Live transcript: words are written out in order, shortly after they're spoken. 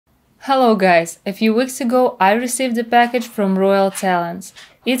Hello guys, a few weeks ago I received a package from Royal Talens.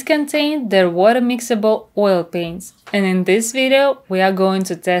 It contained their water-mixable oil paints, and in this video we are going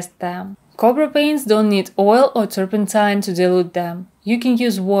to test them. Cobra paints don't need oil or turpentine to dilute them. You can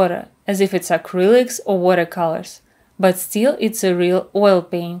use water, as if it's acrylics or watercolors, but still it's a real oil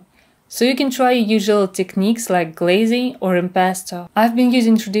paint. So you can try usual techniques like glazing or impasto. I've been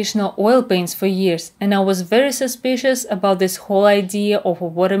using traditional oil paints for years, and I was very suspicious about this whole idea of a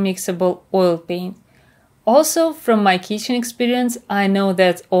water-mixable oil paint. Also, from my kitchen experience, I know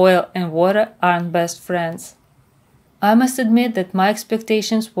that oil and water aren't best friends. I must admit that my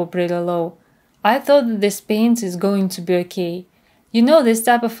expectations were pretty low. I thought that this paint is going to be okay. You know, this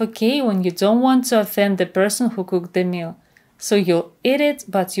type of okay when you don't want to offend the person who cooked the meal. So you'll eat it,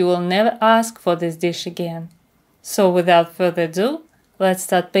 but you will never ask for this dish again. So without further ado, let's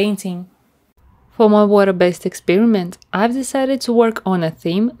start painting. For my water-based experiment, I've decided to work on a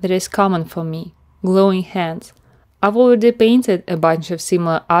theme that is common for me – glowing hands. I've already painted a bunch of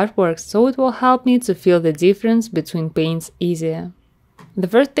similar artworks, so it will help me to feel the difference between paints easier. The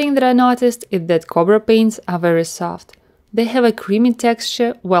first thing that I noticed is that Cobra paints are very soft. They have a creamy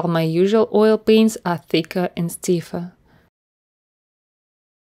texture, while my usual oil paints are thicker and stiffer.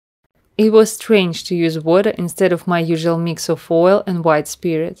 It was strange to use water instead of my usual mix of oil and white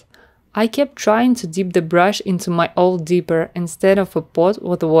spirit. I kept trying to dip the brush into my old dipper instead of a pot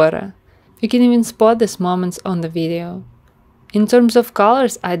with water. You can even spot these moments on the video. In terms of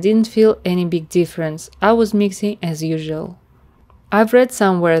colors, I didn't feel any big difference. I was mixing as usual. I've read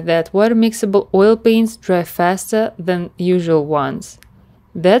somewhere that water-mixable oil paints dry faster than usual ones.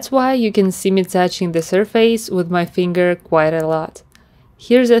 That's why you can see me touching the surface with my finger quite a lot.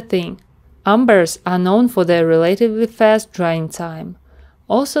 Here's the thing. Umbers are known for their relatively fast drying time.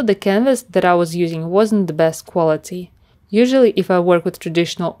 Also, the canvas that I was using wasn't the best quality. Usually, if I work with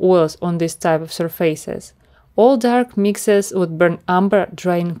traditional oils on this type of surfaces, all dark mixes with burnt umber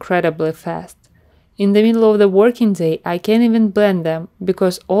dry incredibly fast. In the middle of the working day, I can't even blend them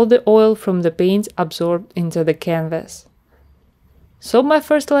because all the oil from the paint absorbed into the canvas. So my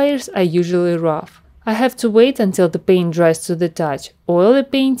first layers are usually rough. I have to wait until the paint dries to the touch, oil the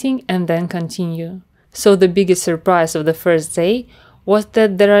painting, and then continue. So the biggest surprise of the first day was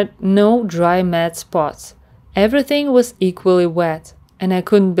that there are no dry matte spots. Everything was equally wet, and I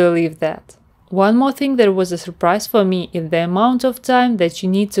couldn't believe that. One more thing that was a surprise for me is the amount of time that you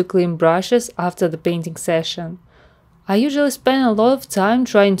need to clean brushes after the painting session. I usually spend a lot of time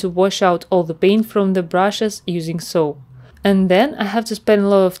trying to wash out all the paint from the brushes using soap. And then I have to spend a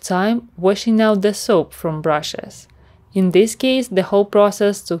lot of time washing out the soap from brushes. In this case, the whole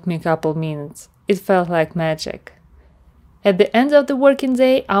process took me a couple minutes. It felt like magic. At the end of the working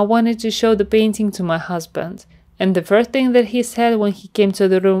day, I wanted to show the painting to my husband, and the first thing that he said when he came to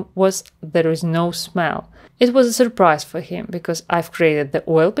the room was, "There is no smell." It was a surprise for him, because I've created the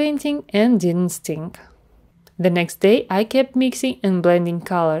oil painting and didn't stink. The next day, I kept mixing and blending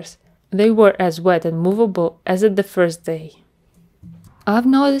colors. They were as wet and movable as at the first day. I've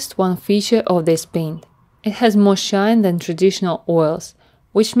noticed one feature of this paint. It has more shine than traditional oils,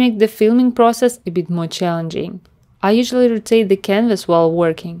 which make the filming process a bit more challenging. I usually rotate the canvas while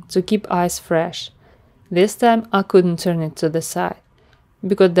working to keep eyes fresh. This time I couldn't turn it to the side,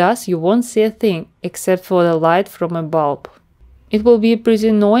 because thus you won't see a thing except for the light from a bulb. It will be pretty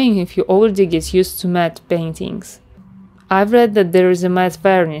annoying if you already get used to matte paintings. I've read that there is a matte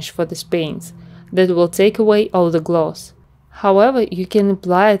varnish for these paints that will take away all the gloss. However, you can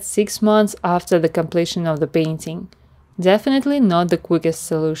apply it 6 months after the completion of the painting. Definitely not the quickest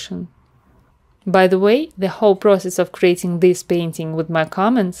solution. By the way, the whole process of creating this painting with my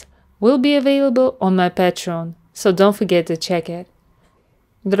comments will be available on my Patreon, so don't forget to check it.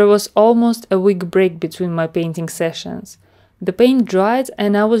 There was almost a week break between my painting sessions. The paint dried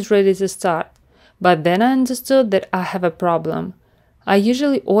and I was ready to start. But then I understood that I have a problem. I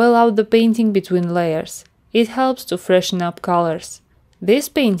usually oil out the painting between layers. It helps to freshen up colors. This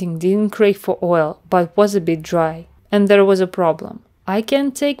painting didn't crave for oil, but was a bit dry. And there was a problem. I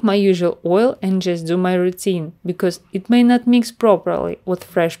can't take my usual oil and just do my routine, because it may not mix properly with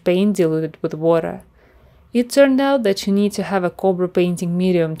fresh paint diluted with water. It turned out that you need to have a Cobra painting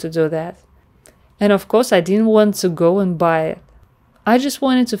medium to do that. And of course I didn't want to go and buy it. I just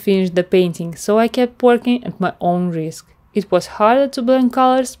wanted to finish the painting, so I kept working at my own risk. It was harder to blend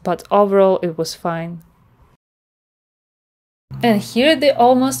colors, but overall it was fine. And here the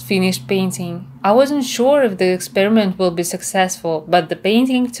almost finished painting. I wasn't sure if the experiment will be successful, but the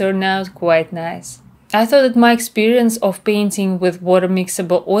painting turned out quite nice. I thought that my experience of painting with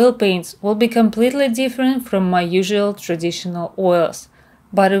water-mixable oil paints will be completely different from my usual traditional oils.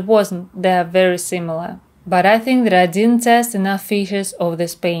 But it wasn't, they are very similar. But I think that I didn't test enough features of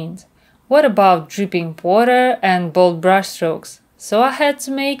this paint. What about dripping water and bold brushstrokes? So I had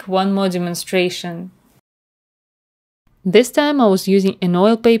to make one more demonstration. This time I was using an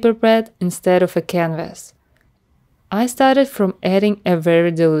oil paper pad instead of a canvas. I started from adding a very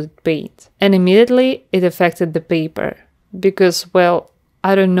diluted paint, and immediately it affected the paper, because, well,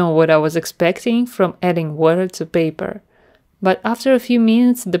 I don't know what I was expecting from adding water to paper. But after a few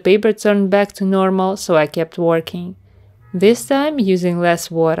minutes the paper turned back to normal, so I kept working, this time using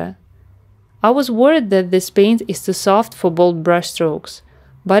less water. I was worried that this paint is too soft for bold brushstrokes,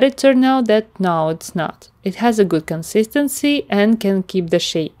 but it turned out that no, it's not. It has a good consistency and can keep the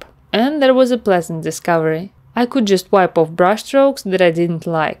shape. And there was a pleasant discovery. I could just wipe off brushstrokes that I didn't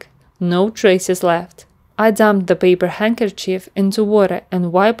like. No traces left. I dumped the paper handkerchief into water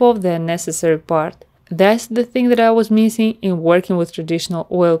and wiped off the unnecessary part. That's the thing that I was missing in working with traditional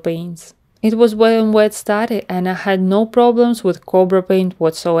oil paints. It was wet and wet started and I had no problems with Cobra paint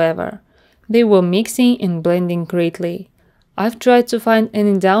whatsoever. They were mixing and blending greatly. I've tried to find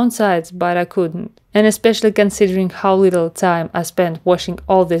any downsides, but I couldn't. And especially considering how little time I spent washing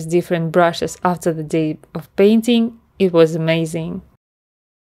all these different brushes after the day of painting, it was amazing.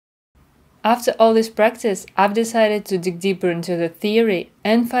 After all this practice, I've decided to dig deeper into the theory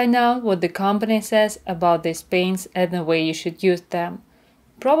and find out what the company says about these paints and the way you should use them.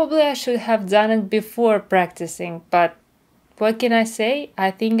 Probably I should have done it before practicing, but what can I say?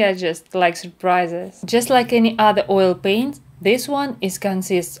 I think I just like surprises. Just like any other oil paint, this one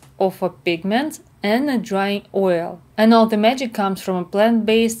consists of a pigment and a drying oil. And all the magic comes from a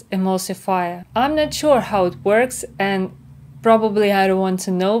plant-based emulsifier. I'm not sure how it works and probably I don't want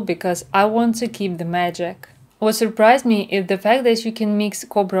to know because I want to keep the magic. What surprised me is the fact that you can mix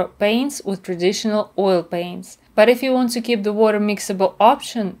Cobra paints with traditional oil paints. But if you want to keep the water mixable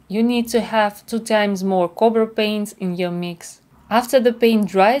option, you need to have 2 times more Cobra paints in your mix. After the paint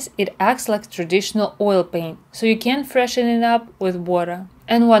dries, it acts like traditional oil paint, so you can freshen it up with water.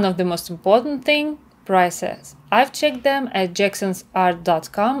 And one of the most important thing, prices. I've checked them at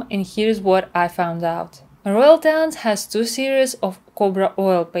jacksonsart.com and here's what I found out. Royal Talens has 2 series of Cobra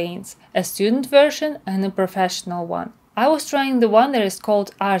oil paints, a student version and a professional one. I was trying the one that is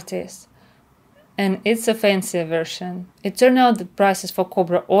called Artist, and it's a fancier version. It turned out that prices for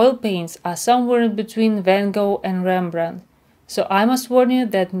Cobra oil paints are somewhere between Van Gogh and Rembrandt, so I must warn you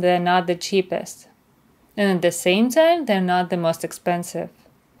that they're not the cheapest. And at the same time, they're not the most expensive.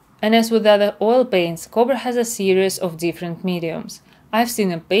 And as with other oil paints, Cobra has a series of different mediums. I've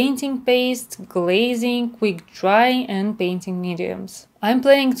seen a painting paste, glazing, quick drying and painting mediums. I'm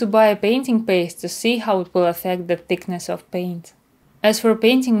planning to buy a painting paste to see how it will affect the thickness of paint. As for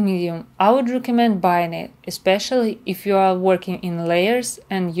painting medium, I would recommend buying it, especially if you are working in layers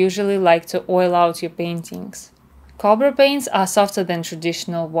and usually like to oil out your paintings. Cobra paints are softer than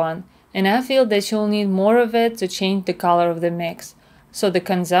traditional one, and I feel that you'll need more of it to change the color of the mix, so the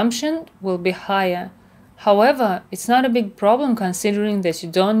consumption will be higher. However, it's not a big problem considering that you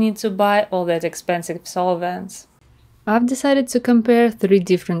don't need to buy all that expensive solvents. I've decided to compare 3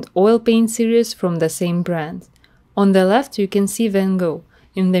 different oil paint series from the same brand. On the left you can see Van Gogh,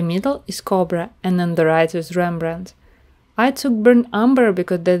 in the middle is Cobra and on the right is Rembrandt. I took burnt umber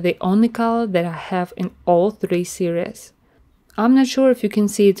because that's the only color that I have in all 3 series. I'm not sure if you can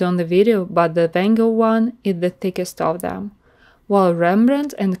see it on the video, but the Van Gogh one is the thickest of them, while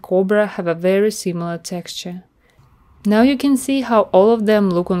Rembrandt and Cobra have a very similar texture. Now you can see how all of them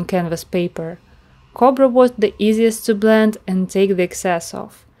look on canvas paper. Cobra was the easiest to blend and take the excess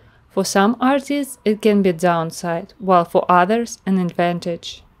off. For some artists it can be a downside, while for others an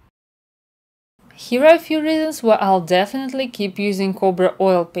advantage. Here are a few reasons why I'll definitely keep using Cobra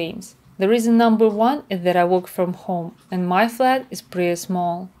oil paints. The reason number 1 is that I work from home and my flat is pretty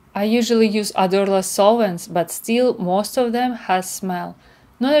small. I usually use odorless solvents, but still most of them has smell.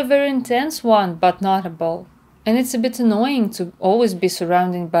 Not a very intense one, but notable. And it's a bit annoying to always be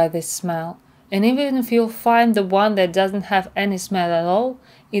surrounded by this smell. And even if you'll find the one that doesn't have any smell at all,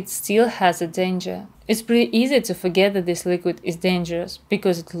 it still has a danger. It's pretty easy to forget that this liquid is dangerous,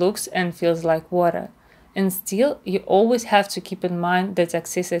 because it looks and feels like water. And still, you always have to keep in mind the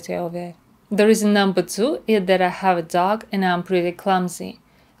toxicity of it. The reason number 2 is that I have a dog and I'm pretty clumsy.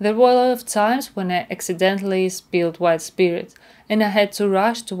 There were a lot of times when I accidentally spilled white spirit, and I had to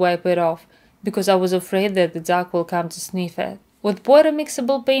rush to wipe it off, because I was afraid that the dog will come to sniff it. With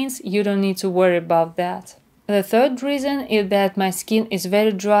water-mixable paints, you don't need to worry about that. The third reason is that my skin is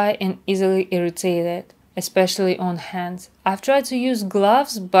very dry and easily irritated, especially on hands. I've tried to use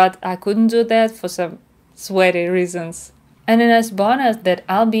gloves, but I couldn't do that for some sweaty reasons. And a nice bonus that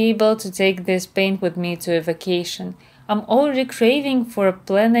I'll be able to take this paint with me to a vacation. I'm already craving for a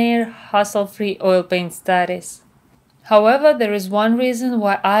plein air, hassle-free oil paint studies. However, there is one reason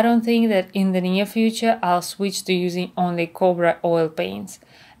why I don't think that in the near future I'll switch to using only Cobra oil paints.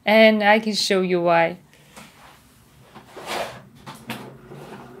 And I can show you why.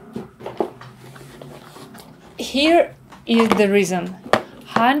 Here is the reason.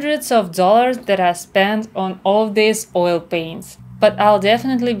 Hundreds of dollars that are spent on all these oil paints. But I'll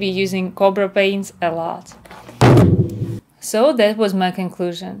definitely be using Cobra paints a lot. So that was my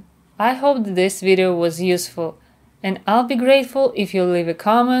conclusion. I hope that this video was useful. And I'll be grateful if you leave a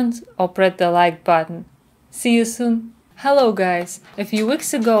comment or press the like button. See you soon! Hello guys! A few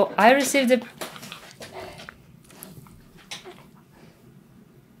weeks ago I received a...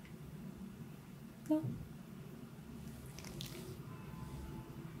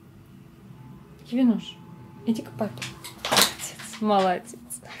 Кивинуш, иди к папе. Молодец, молодец.